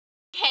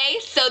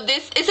guys, so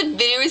this is a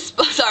video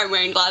response. Sorry, I'm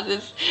wearing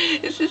glasses.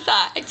 This is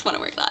I just want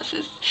to wear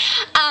glasses.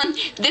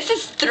 This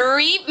is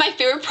 3 my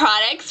favorite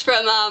products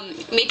from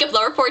Makeup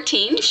Lover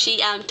 14. She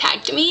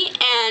tagged me,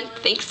 and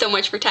thanks so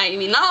much for tagging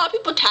me. Not a lot of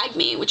people tag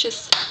me, which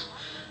is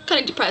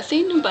kind of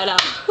depressing, but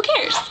who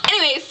cares?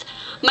 Anyways,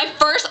 my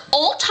first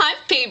all-time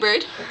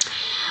favorite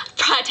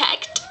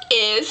product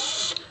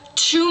is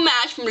True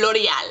Match from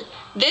L'Oreal.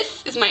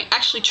 This is my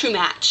actually true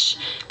match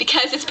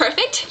because it's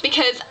perfect,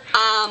 because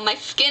my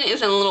skin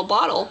is in a little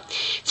bottle.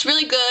 It's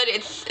really good.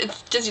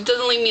 It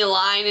doesn't leave me a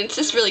line. It's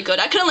just really good.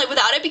 I couldn't live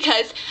without it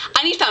because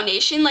I need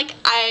foundation. Like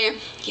I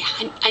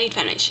need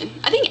foundation.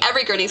 I think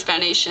every girl needs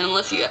foundation,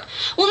 unless you,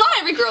 well, not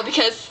every girl,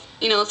 because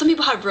you know some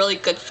people have really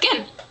good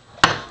skin.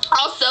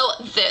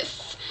 Also,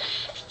 this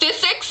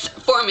Physics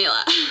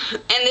formula,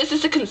 and this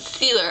is a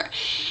concealer,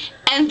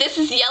 and this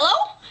is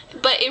yellow,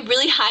 but it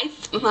really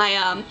hides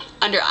my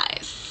under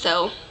eyes.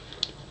 So,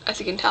 as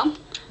you can tell,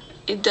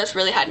 it does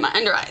really hide my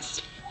under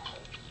eyes.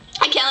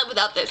 I can't live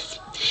without this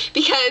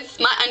because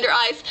my under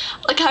eyes,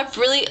 like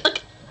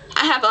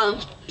I have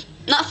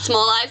not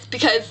small eyes,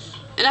 because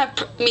and I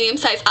have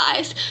medium-sized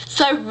eyes,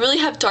 so I really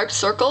have dark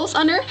circles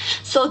under.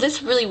 So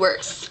this really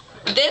works.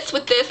 This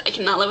with this, I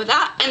cannot live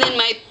without. And then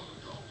my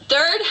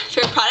third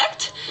favorite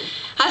product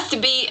has to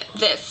be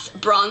this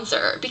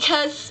bronzer,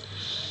 because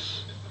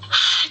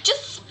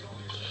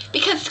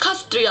it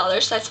costs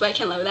 $3, that's why I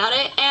can't live without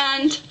it,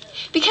 and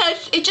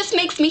because it just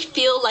makes me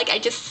feel like I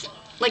just,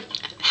 like,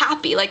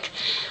 happy, like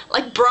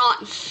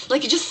bronze,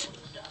 like it just,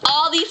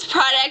 all these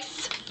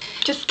products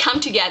just come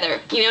together,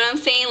 you know what I'm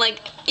saying?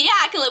 Like, yeah,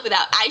 I can live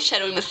without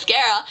eyeshadow and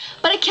mascara,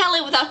 but I can't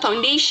live without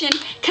foundation,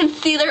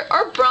 concealer,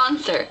 or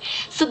bronzer.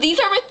 So these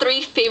are my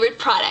 3 favorite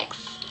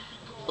products: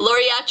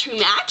 L'Oreal True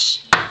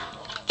Match,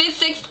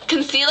 Physics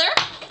Concealer,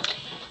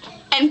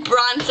 and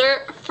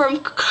bronzer from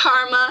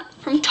Karma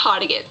from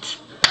Target.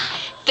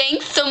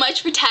 Thanks so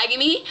much for tagging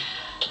me,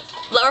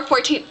 Makeup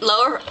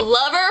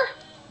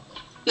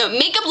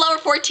Lover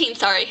 14,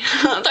 sorry.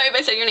 Sorry if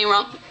I said your name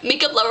wrong.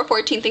 Makeup Lover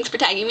 14, thanks for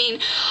tagging me,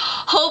 and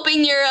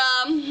hoping your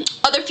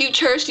other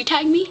futures you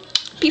tag me.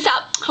 Peace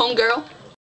out, homegirl.